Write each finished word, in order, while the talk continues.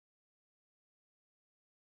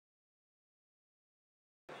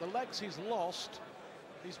the legs he's lost,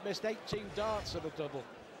 he's missed 18 darts at a double.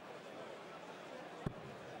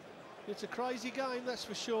 It's a crazy game, that's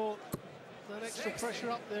for sure. That extra pressure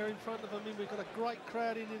up there in front of him. I mean, we've got a great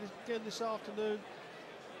crowd in again this afternoon.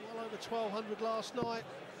 Well over 1,200 last night.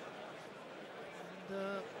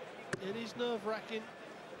 And it is nerve-wracking.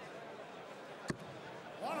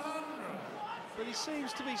 100. But he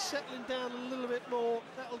seems to be settling down a little bit more.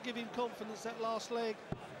 That'll give him confidence, that last leg.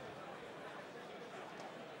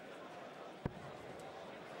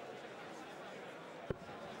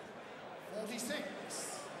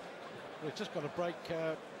 We've just got to break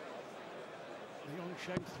the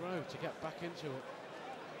Yongsheng throw to get back into it.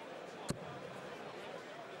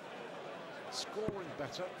 Scoring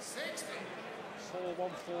better. 60. 4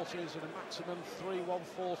 140s and a maximum 3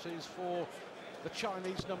 140s for the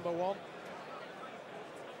Chinese number one.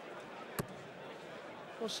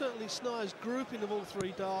 Well, certainly Schnier's grouping of all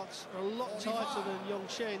three darts are a lot tighter than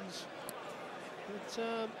Yongsheng's.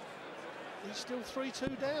 But he's still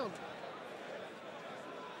 3-2 down.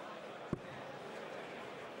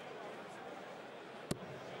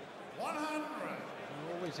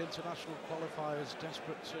 All these international qualifiers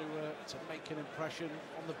desperate to make an impression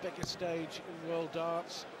on the biggest stage in world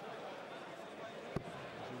darts. As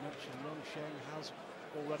you mentioned, Yongsheng has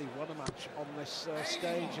already won a match on this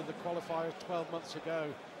stage in the qualifiers 12 months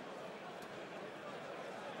ago.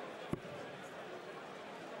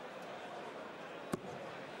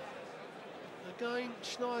 Again,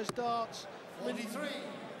 Schnier's darts. 43.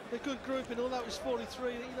 The good grouping, all that was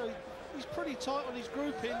 43. You know, he's pretty tight on his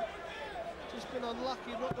grouping. Just been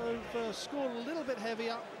unlucky not to have scored a little bit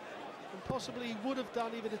heavier, and possibly he would have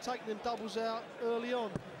done if he'd have taken them doubles out early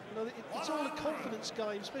on. You know, it's all a confidence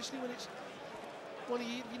game, especially when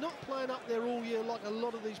you're not playing up there all year like a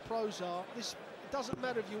lot of these pros are. It doesn't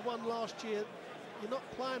matter if you won last year, you're not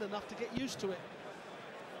playing enough to get used to it.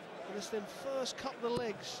 And it's them first couple of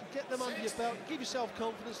legs, get them under your belt, give yourself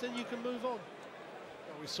confidence, then you can move on.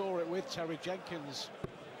 Well, we saw it with Terry Jenkins,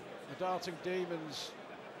 the darting demons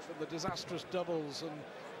from the disastrous doubles, and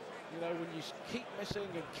you know, when you keep missing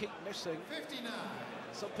and keep missing, 59.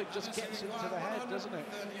 Something just gets into the head, doesn't it?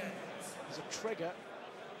 There's a trigger,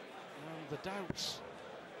 and the doubts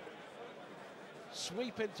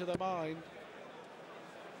sweep into the mind.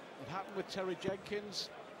 It happened with Terry Jenkins.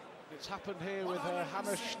 It's happened here with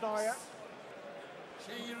Hannah Schnier.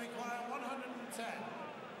 She require 110.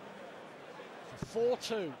 For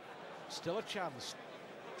 4-2, still a chance.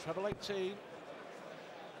 Treble 18.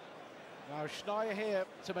 Now Schnier here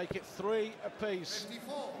to make it 3 apiece.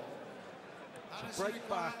 54. To break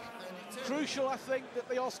back. Crucial, I think, that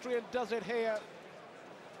the Austrian does it here.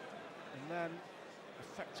 And then,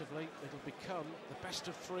 effectively, it'll become the best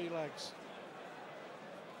of 3 legs.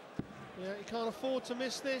 Yeah, you can't afford to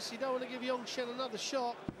miss this. You don't want to give Yongsheng another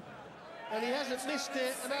shot. And he hasn't missed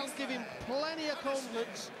it, and that'll give him plenty of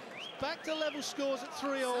confidence. Back to level scores at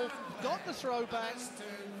 3-all. Got the throw back.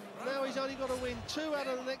 Now he's only got to win 2 out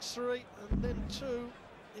of the next 3, and then 2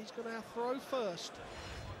 he's going to have to throw first.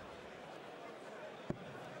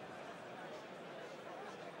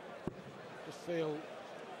 Just feel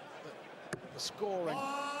that the scoring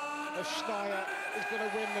of Schnier is going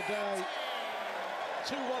to win the day.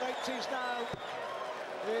 2 180s now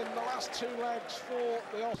in the last 2 legs for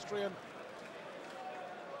the Austrian.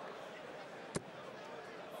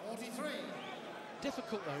 43.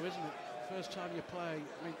 Difficult though, isn't it? First time you play.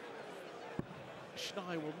 I mean,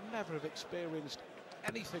 Schnier will never have experienced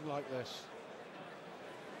anything like this.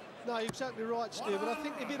 No, you're exactly right, Stu, but I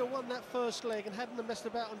think if he'd have won that first leg and hadn't messed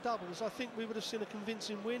about on doubles, I think we would have seen a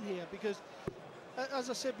convincing win here, because as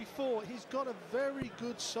I said before, he's got a very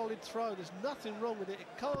good solid throw. There's nothing wrong with it.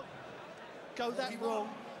 It can't go that wrong.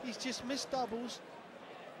 He's just missed doubles,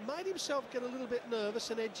 made himself get a little bit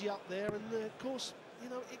nervous and edgy up there, and of course, you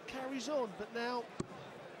know, it carries on. But now,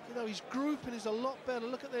 you know, his grouping is a lot better.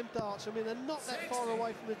 Look at them darts. I mean, they're not that far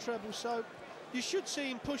away from the treble, so you should see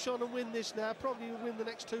him push on and win this now. Probably win the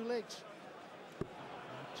next 2 legs.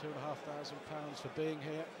 £2,500 for being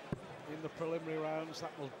here in the preliminary rounds.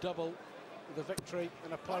 That will double the victory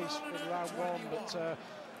and a place in round 1, but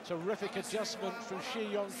terrific adjustment from Shi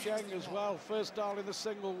Yongsheng as well. First dial in the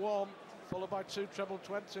single 1, followed by 2 treble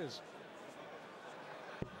 20s.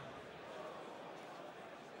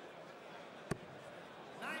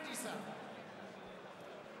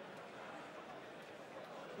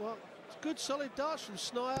 Well, it's good solid darts from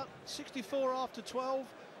Schnier. 64 after 12.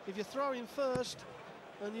 If you're throwing first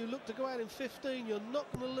and you look to go out in 15, you're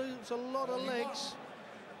not going to lose a lot of legs.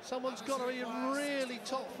 Someone's got to be in really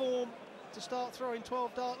top form to start throwing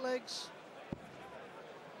 12 dart legs.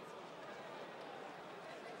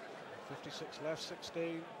 56 left,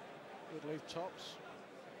 16 would leave tops.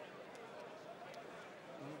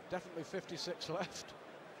 Definitely 56 left.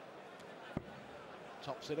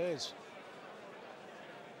 Tops it is.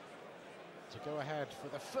 To go ahead for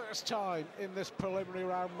the first time in this preliminary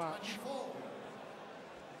round match.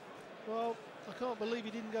 Well, I can't believe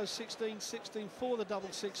he didn't go 16-16 for the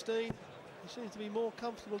double 16. He seems to be more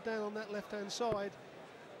comfortable down on that left-hand side.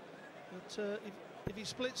 But if he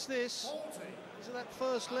splits this, so that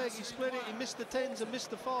first leg, he split it, he missed the 10s and missed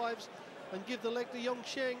the 5s, and give the leg to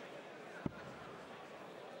Yongsheng.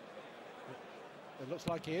 It looks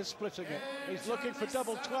like he is splitting it. He's looking for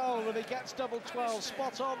double 12 and he gets double 12.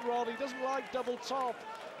 Spot on, Rod. He doesn't like double top.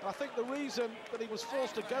 And I think the reason that he was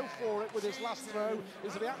forced to go for it with his last throw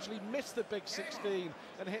is that he actually missed the big 16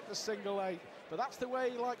 and hit the single 8. But that's the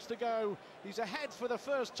way he likes to go. He's ahead for the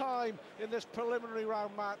first time in this preliminary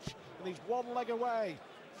round match, and he's one leg away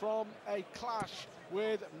from a clash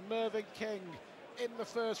with Mervyn King in the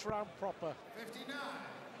first round proper. 59.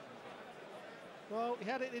 Well, he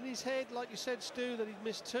had it in his head, like you said, Stu, that he'd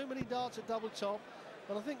missed too many darts at double top.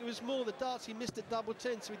 And I think it was more the darts he missed at double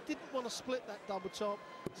 10, so he didn't want to split that double top.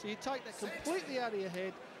 So you take that completely out of your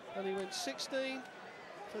head, and he went 16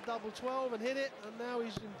 for double 12 and hit it, and now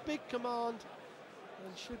he's in big command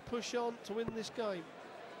and should push on to win this game.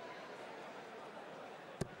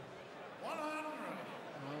 100.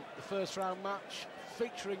 Well, the first round match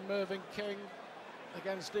featuring Mervyn King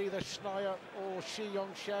against either Schnier or Shi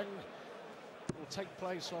Yongsheng will take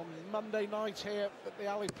place on Monday night here at the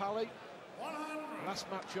Ali Pali. 100. Last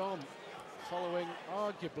match on, following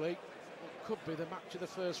arguably what could be the match of the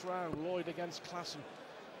first round, Lloyd against Klassen.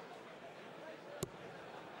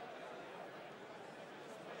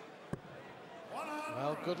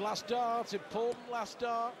 Well, good last dart, important last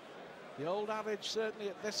dart. The old adage, certainly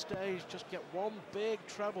at this stage, just get one big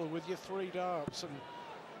treble with your 3 darts, and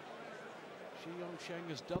Shi Yongsheng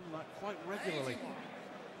has done that quite regularly.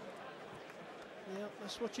 Yeah,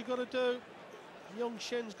 that's what you got to do.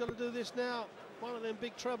 Yongsheng's got to do this now. One of them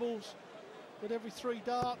big trebles with every 3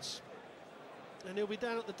 darts, and he'll be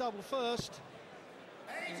down at the double first.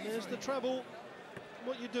 And there's the treble.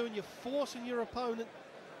 What you're doing, you're forcing your opponent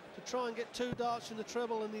to try and get 2 darts in the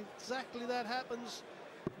treble, and exactly that happens.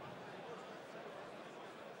 A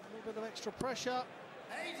little bit of extra pressure.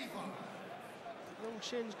 85.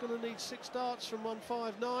 Yongsheng's going to need 6 darts from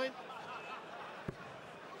 159.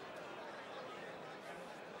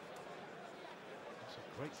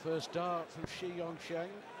 Great first dart from Shi Yongsheng.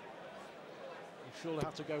 He'll surely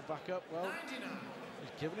have to go back up. Well, 99.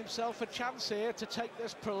 he's given himself a chance here to take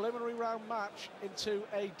this preliminary round match into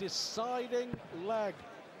a deciding leg.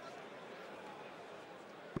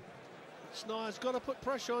 Schnier's got to put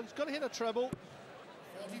pressure on. He's got to hit a treble.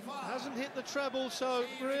 45. Hasn't hit the treble, so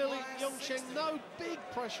really Yongsheng, no big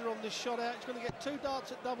pressure on this shot out. He's going to get 2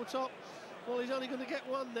 darts at double top. Well, he's only going to get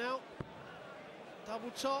 1 now.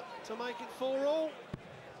 Double top to make it 4 all.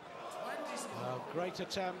 Well, great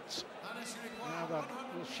attempt. Now then,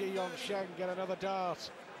 will Shi Yongsheng get another dart?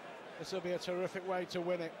 This will be a terrific way to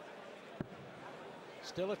win it.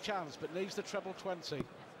 Still a chance, but needs the treble 20.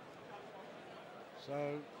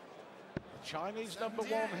 So, the Chinese number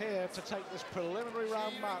 1 here to take this preliminary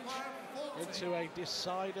round match into a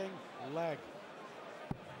deciding leg.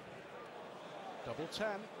 Double 10.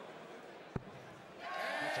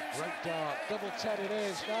 That's a great dart. Double 10 it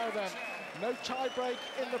is. Now then, no tie break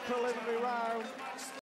in the preliminary round.